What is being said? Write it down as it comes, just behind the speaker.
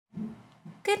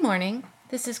Good morning.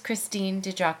 This is Christine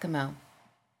DiGiacomo.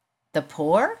 The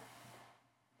poor?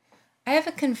 I have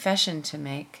a confession to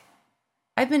make.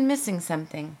 I've been missing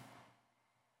something.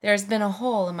 There has been a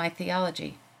hole in my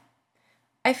theology.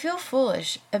 I feel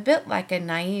foolish, a bit like a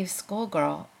naive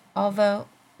schoolgirl, although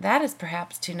that is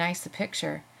perhaps too nice a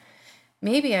picture.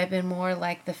 Maybe I've been more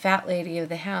like the fat lady of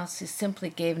the house who simply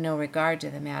gave no regard to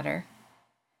the matter.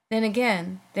 Then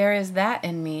again, there is that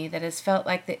in me that has felt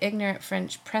like the ignorant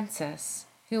French princess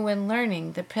who, when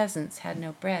learning the peasants had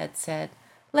no bread, said,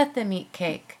 "Let them eat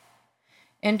cake."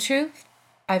 In truth,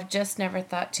 I've just never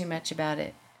thought too much about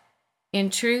it. In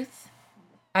truth,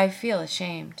 I feel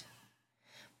ashamed.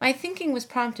 My thinking was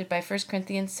prompted by 1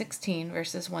 Corinthians 16,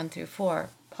 verses 1 through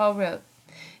 4. Paul wrote,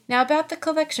 "Now about the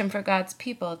collection for God's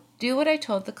people, do what I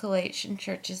told the Galatian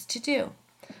churches to do.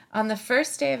 On the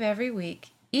first day of every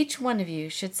week, each one of you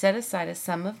should set aside a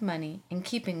sum of money in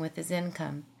keeping with his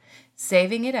income,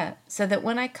 saving it up so that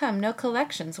when I come no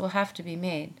collections will have to be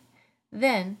made.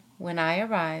 Then, when I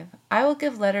arrive, I will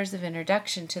give letters of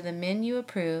introduction to the men you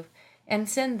approve and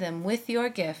send them with your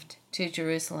gift to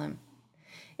Jerusalem.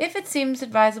 If it seems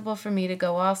advisable for me to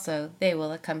go also, they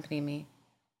will accompany me."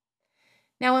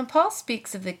 Now, when Paul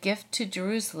speaks of the gift to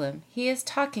Jerusalem, he is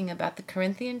talking about the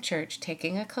Corinthian church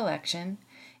taking a collection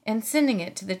and sending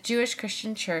it to the Jewish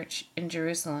Christian church in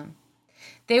Jerusalem.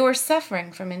 They were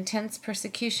suffering from intense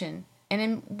persecution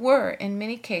and were, in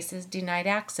many cases, denied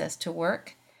access to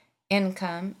work,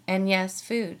 income, and yes,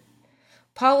 food.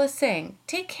 Paul is saying,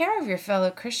 take care of your fellow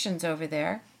Christians over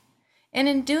there. And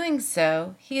in doing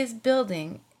so, he is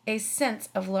building a sense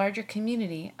of larger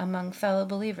community among fellow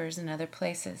believers in other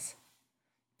places.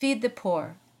 Feed the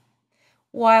poor.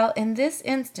 While in this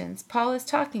instance, Paul is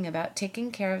talking about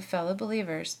taking care of fellow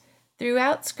believers,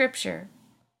 throughout Scripture,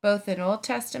 both in Old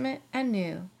Testament and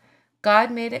New,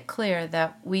 God made it clear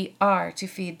that we are to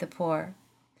feed the poor.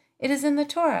 It is in the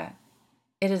Torah.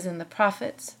 It is in the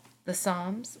prophets, the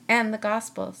Psalms, and the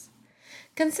Gospels.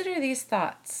 Consider these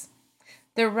thoughts.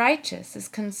 The righteous is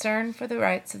concerned for the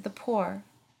rights of the poor.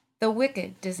 The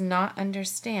wicked does not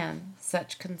understand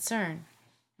such concern.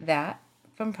 That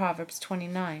from Proverbs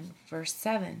 29, verse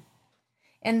 7.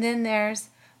 And then there's,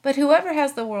 "But whoever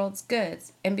has the world's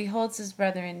goods and beholds his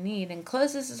brother in need and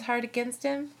closes his heart against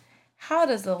him, how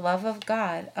does the love of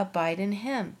God abide in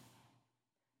him?"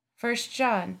 1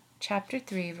 John chapter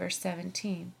 3, verse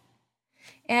 17.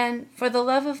 And "For the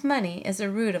love of money is a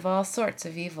root of all sorts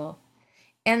of evil.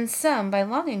 And some, by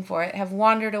longing for it, have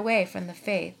wandered away from the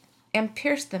faith and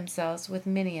pierced themselves with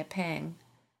many a pang."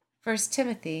 1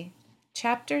 Timothy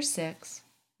chapter 6,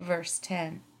 verse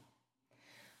 10.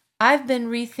 I've been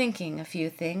rethinking a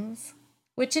few things,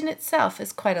 which in itself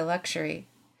is quite a luxury.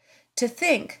 To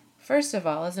think, first of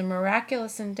all, is a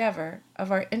miraculous endeavor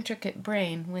of our intricate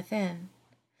brain within.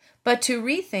 But to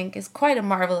rethink is quite a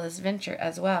marvelous venture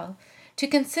as well, to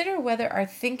consider whether our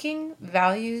thinking,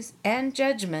 values, and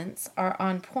judgments are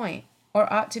on point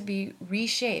or ought to be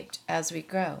reshaped as we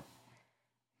grow.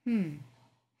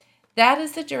 That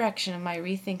is the direction of my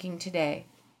rethinking today.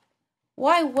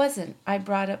 Why wasn't I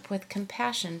brought up with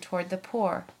compassion toward the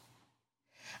poor?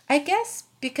 I guess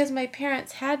because my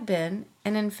parents had been,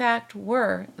 and in fact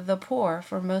were, the poor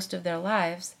for most of their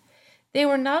lives. They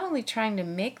were not only trying to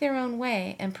make their own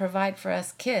way and provide for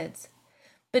us kids,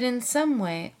 but in some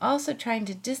way also trying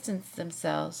to distance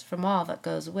themselves from all that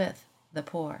goes with the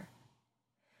poor.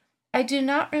 I do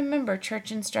not remember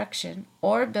church instruction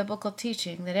or biblical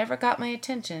teaching that ever got my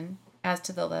attention as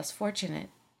to the less fortunate,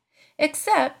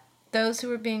 except those who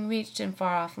were being reached in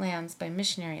far-off lands by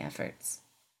missionary efforts.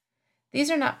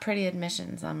 These are not pretty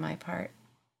admissions on my part.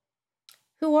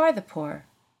 Who are the poor?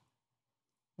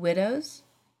 Widows,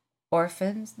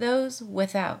 orphans, those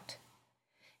without.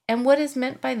 And what is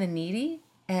meant by the needy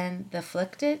and the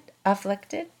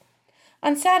afflicted?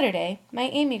 On Saturday, my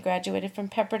Amy graduated from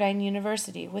Pepperdine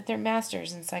University with her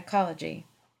master's in psychology.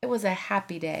 It was a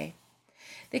happy day.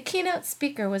 The keynote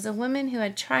speaker was a woman who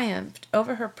had triumphed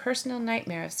over her personal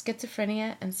nightmare of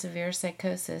schizophrenia and severe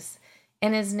psychosis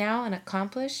and is now an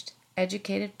accomplished,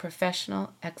 educated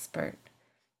professional expert.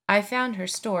 I found her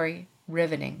story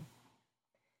riveting.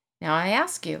 Now I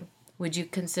ask you, would you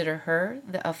consider her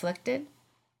the afflicted?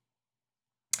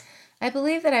 I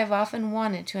believe that I've often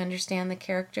wanted to understand the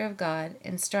character of God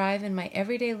and strive in my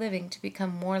everyday living to become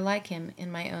more like Him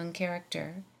in my own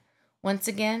character. Once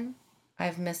again,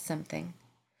 I've missed something.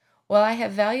 While I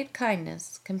have valued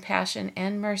kindness, compassion,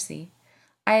 and mercy,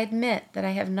 I admit that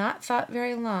I have not thought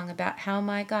very long about how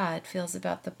my God feels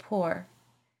about the poor,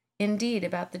 indeed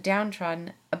about the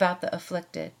downtrodden, about the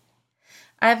afflicted.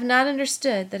 I have not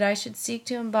understood that I should seek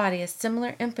to embody a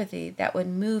similar empathy that would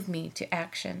move me to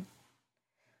action.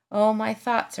 Oh, my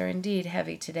thoughts are indeed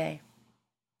heavy today.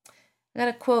 I got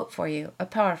a quote for you, a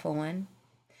powerful one.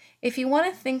 If you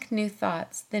want to think new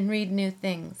thoughts, then read new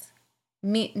things,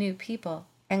 meet new people,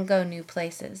 and go new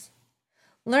places.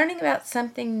 Learning about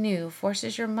something new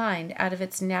forces your mind out of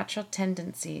its natural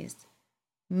tendencies.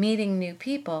 Meeting new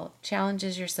people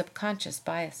challenges your subconscious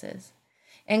biases.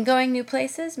 And going new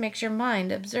places makes your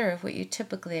mind observe what you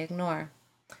typically ignore.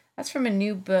 That's from a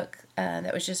new book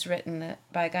that was just written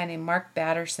by a guy named Mark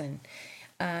Batterson.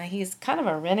 He's kind of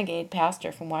a renegade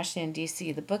pastor from Washington,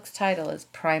 D.C. The book's title is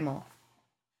Primal.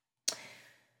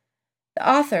 The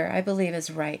author, I believe,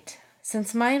 is right.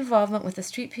 Since my involvement with the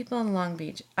street people in Long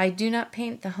Beach, I do not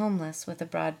paint the homeless with a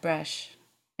broad brush.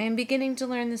 I am beginning to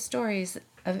learn the stories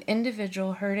of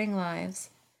individual hurting lives,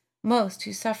 most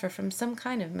who suffer from some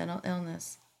kind of mental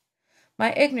illness.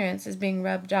 My ignorance is being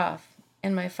rubbed off,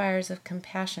 and my fires of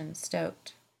compassion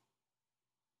stoked.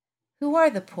 Who are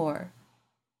the poor,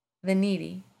 the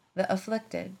needy, the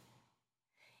afflicted?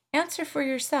 Answer for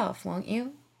yourself, won't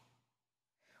you?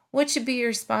 What should be your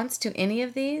response to any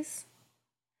of these?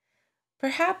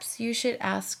 Perhaps you should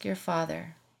ask your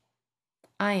Father.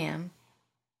 I am.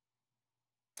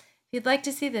 If you'd like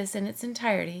to see this in its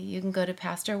entirety, you can go to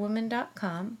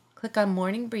pastorwoman.com, click on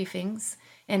Morning Briefings,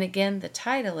 and again, the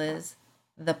title is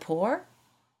The Poor?